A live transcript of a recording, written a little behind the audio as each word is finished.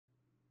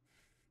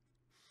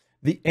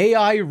The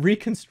AI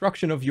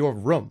reconstruction of your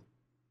room.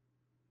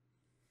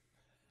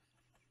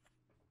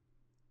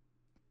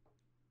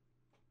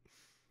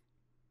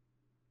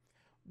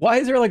 Why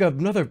is there like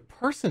another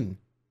person?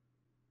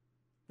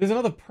 There's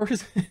another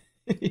person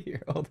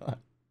here. Hold on.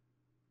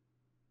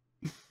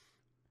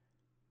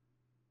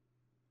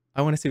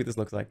 I want to see what this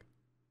looks like.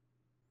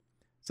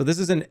 So this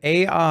is an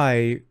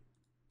AI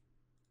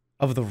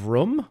of the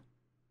room?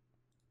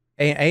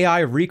 An AI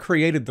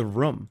recreated the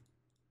room.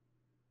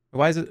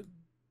 Why is it...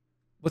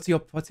 What's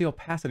the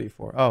opacity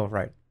for? Oh,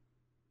 right.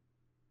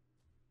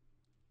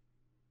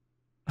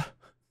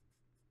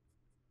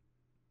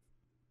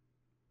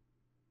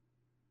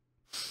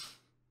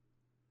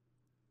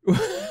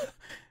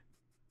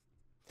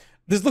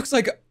 This looks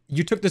like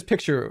you took this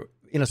picture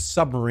in a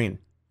submarine.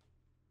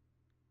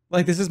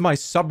 Like, this is my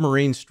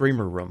submarine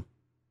streamer room.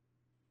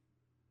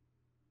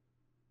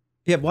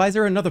 Yeah, why is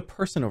there another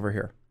person over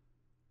here?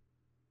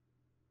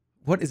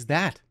 What is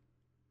that?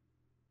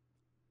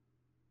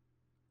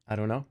 I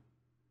don't know.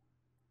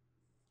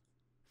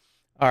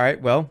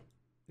 Alright, well,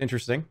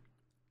 interesting.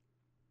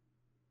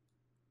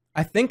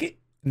 I think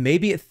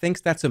maybe it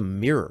thinks that's a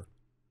mirror.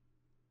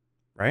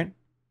 Right?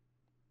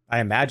 I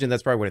imagine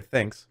that's probably what it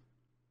thinks.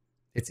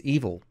 It's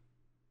evil.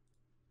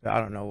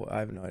 I don't know. I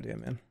have no idea,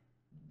 man.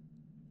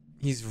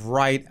 He's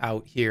right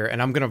out here,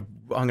 and I'm gonna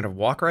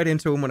walk right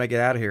into him when I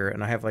get out of here,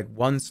 and I have like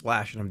one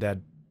slash and I'm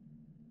dead.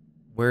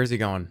 Where is he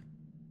going?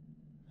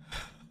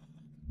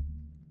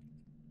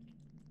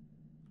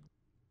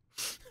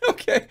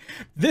 Okay,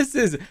 this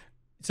is...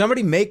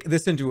 Somebody make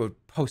this into a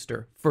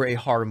poster for a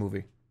horror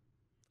movie.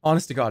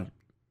 Honest to God.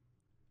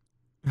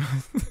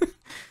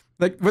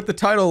 Like, with the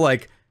title,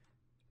 like,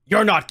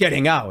 "You're Not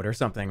Getting Out" or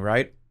something,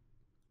 right?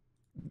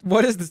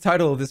 What is the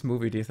title of this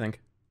movie, do you think?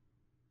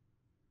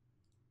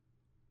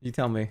 You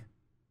tell me.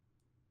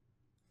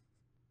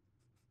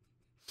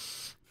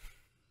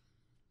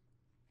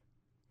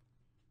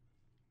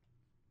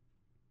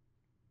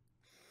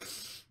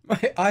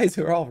 My eyes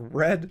are all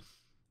red.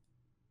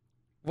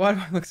 Why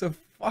do I look so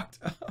fucked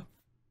up?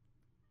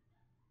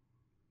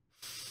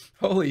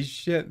 Holy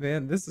shit,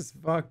 man. This is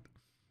fucked.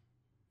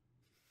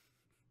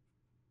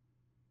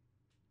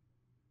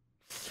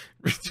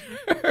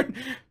 Return.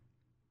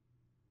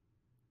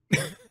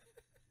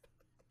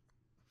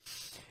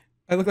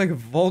 I look like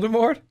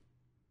Voldemort?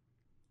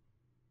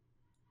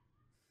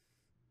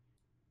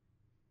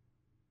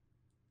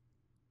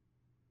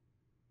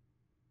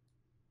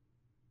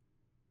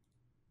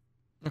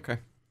 Okay.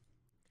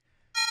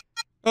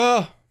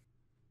 Oh.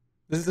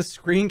 This is a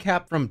screen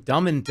cap from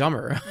Dumb and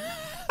Dumber.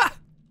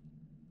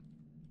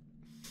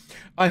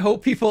 I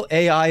hope people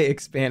AI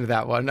expand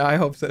that one. I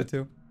hope so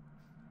too.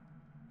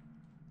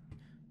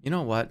 You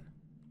know what?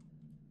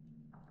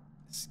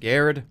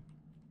 Scared.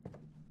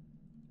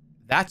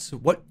 That's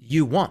what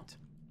you want.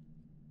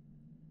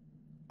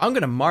 I'm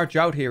gonna march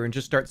out here and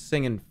just start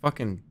singing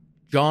fucking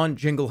John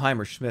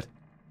Jingleheimer Schmidt.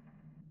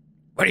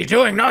 What are you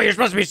doing? No, you're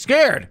supposed to be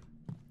scared.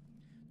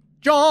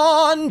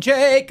 John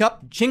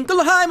Jacob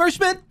Jingleheimer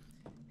Schmidt.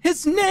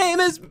 His name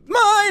is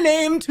my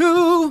name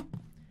too.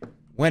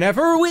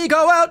 Whenever we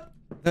go out,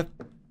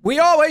 we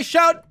always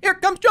shout, "Here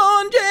comes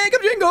John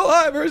Jacob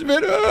Jingleheimer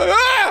Schmidt."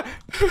 Ah!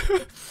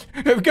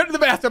 Get to the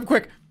bathtub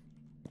quick.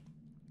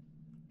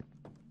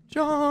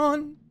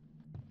 John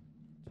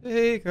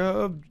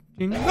Jacob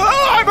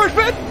Jingleheimer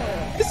Schmidt.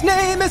 His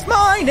name is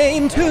my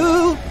name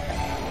too.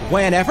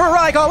 Whenever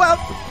I go out,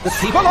 the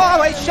people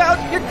always shout,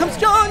 "Here comes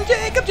John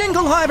Jacob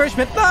Jingleheimer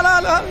Schmidt." La la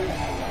la.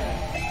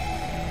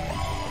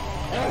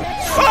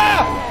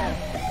 Ah!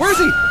 Where is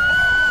he?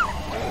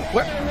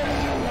 Where?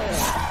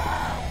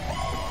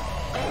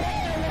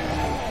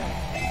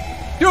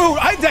 Dude,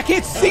 I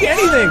can't see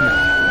anything.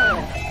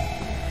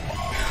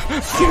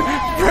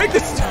 Break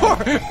this door!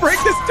 Break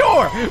this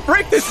door!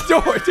 Break this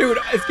door, dude!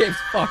 This game's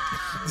fucked.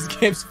 This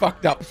game's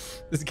fucked up.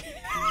 This game.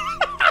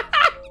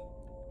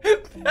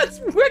 That's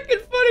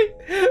wicked funny.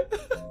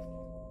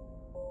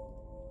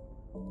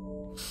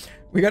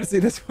 We gotta see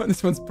this one.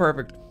 This one's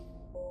perfect.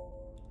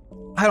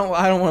 I don't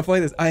want to play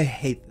this. I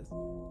hate this.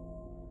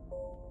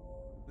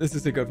 This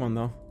is a good one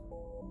though.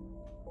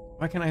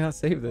 Why can't I not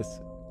save this?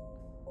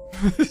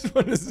 This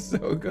one is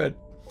so good.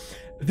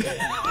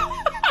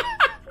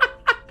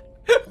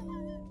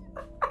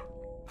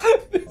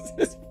 This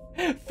is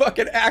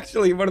fucking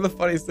actually one of the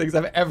funniest things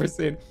I've ever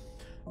seen.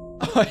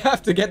 I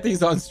have to get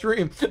these on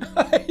stream.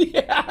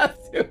 I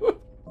have to.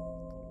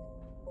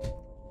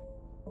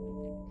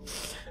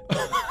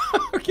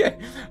 Okay.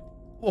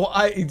 Well,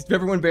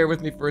 everyone bear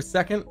with me for a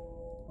second.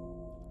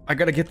 I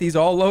gotta get these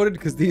all loaded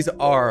because these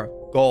are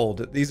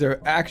gold. These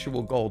are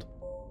actual gold.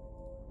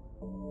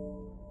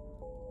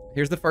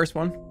 Here's the first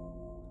one.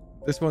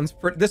 This one's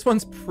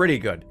pretty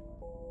good.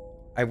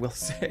 I will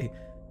say.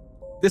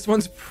 This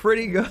one's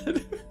pretty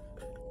good.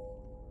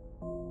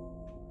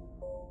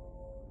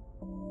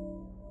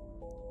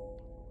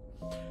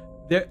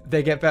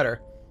 They get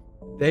better.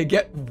 They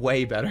get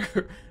way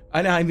better.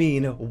 And I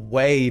mean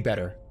way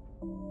better.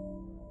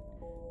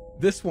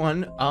 This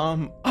one,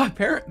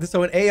 apparently,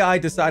 so an AI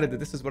decided that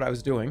this is what I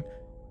was doing.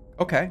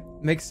 Okay,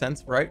 makes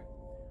sense, right?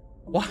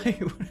 Why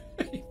would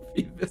I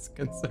be this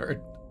concerned?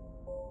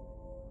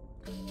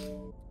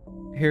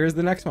 Here's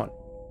the next one.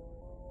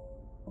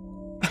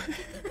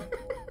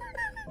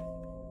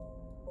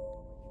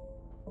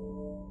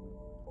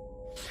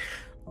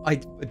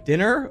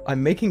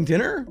 I'm making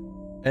dinner,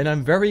 and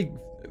I'm very,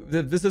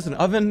 this is an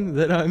oven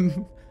that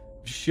I'm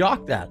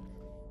shocked at.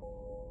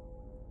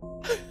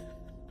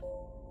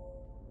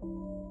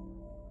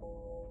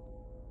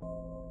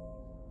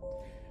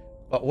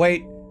 But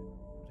wait,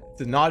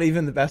 it's not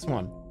even the best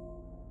one.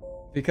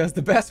 Because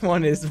the best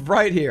one is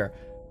right here.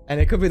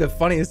 And it could be the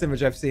funniest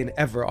image I've seen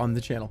ever on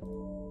the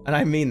channel. And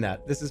I mean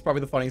that. This is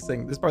probably the funniest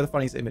thing. This is probably the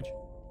funniest image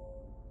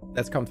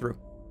that's come through.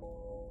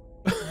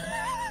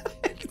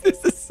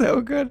 This is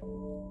so good.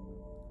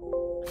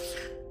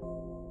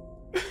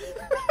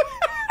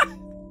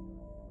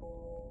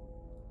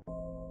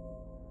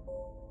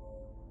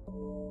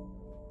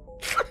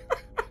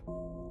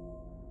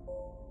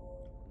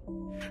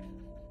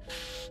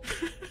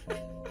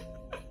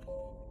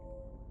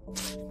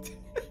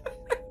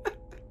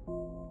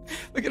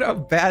 Look at how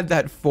bad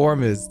that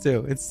form is,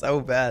 too. It's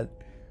so bad.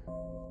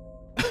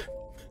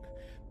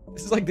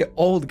 This is like the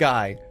old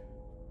guy.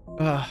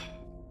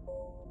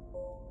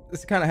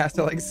 This kind of has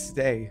to, like,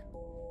 stay.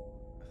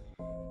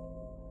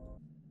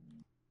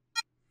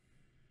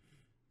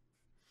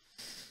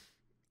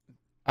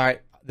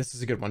 Alright, this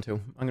is a good one, too.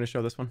 I'm going to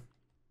show this one.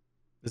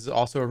 This is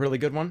also a really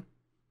good one.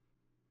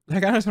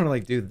 Like, I just want to,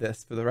 like, do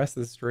this for the rest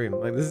of the stream.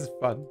 Like, this is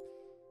fun.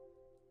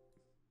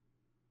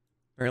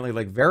 Apparently,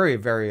 like, very,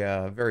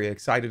 very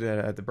excited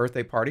at the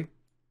birthday party.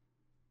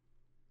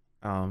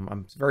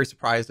 I'm very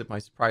surprised at my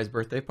surprise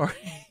birthday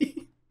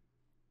party.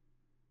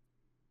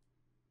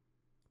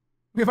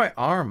 Look at my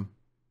arm.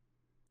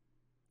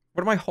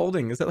 What am I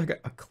holding? Is that like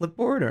a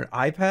clipboard or an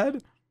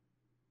iPad?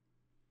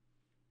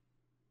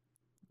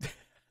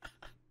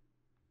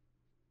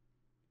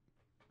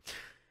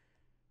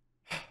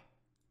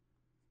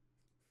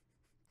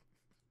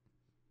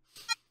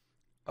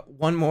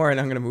 One more and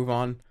I'm going to move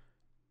on.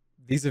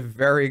 These are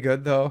very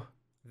good, though.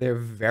 They're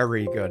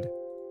very good.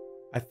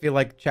 I feel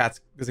like this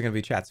is going to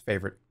be chat's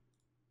favorite.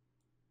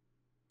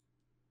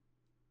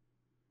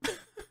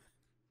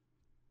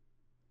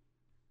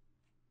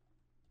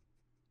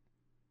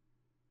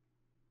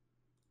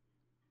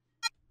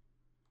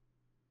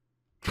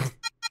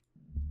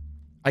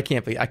 I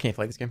can't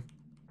play this game.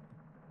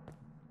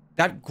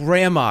 That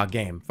grandma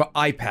game for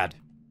iPad.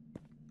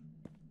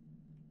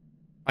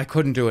 I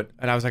couldn't do it,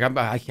 and I was like,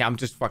 I'm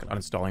just fucking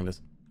uninstalling this.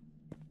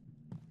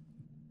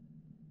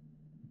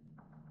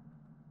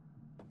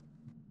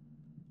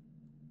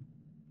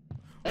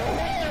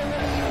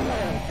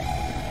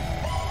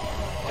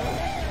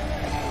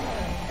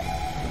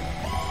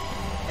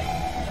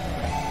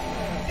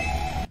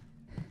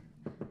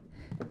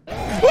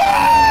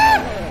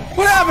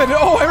 What happened?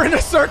 Oh, we're in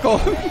a circle.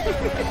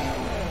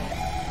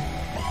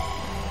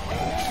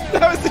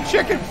 That was the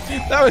chicken.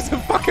 That was a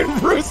fucking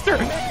rooster.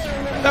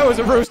 That was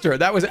a rooster.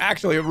 That was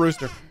actually a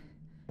rooster.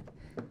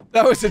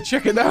 That was a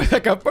chicken. That was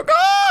like a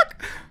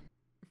peacock.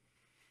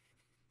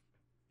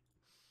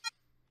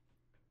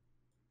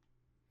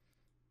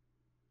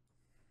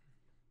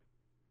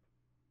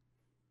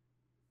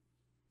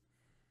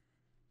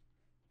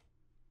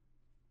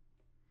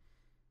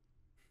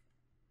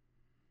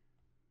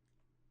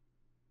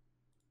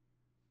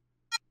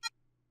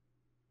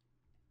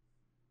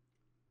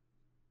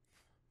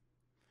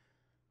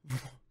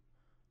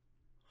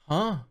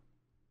 Huh?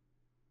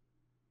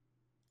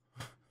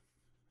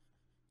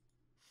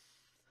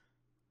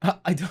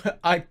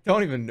 I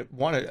don't even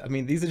want to. I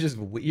mean, these are just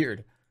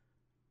weird.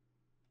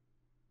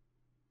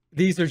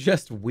 These are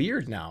just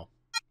weird now.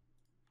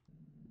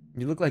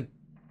 You look like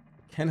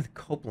Kenneth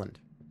Copeland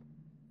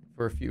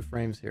for a few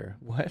frames here.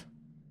 What?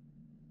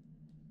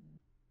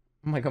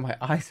 Oh my god, my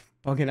eyes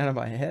bugging out of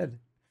my head.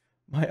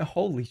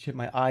 Holy shit,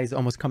 my eyes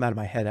almost come out of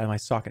my head, out of my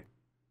socket.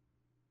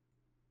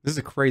 This is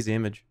a crazy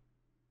image.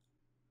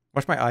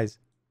 Watch my eyes.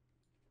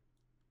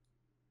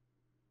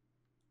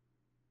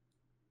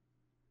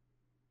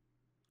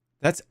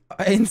 That's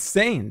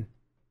insane.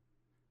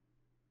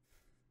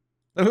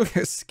 That looked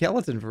like a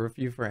skeleton for a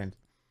few frames.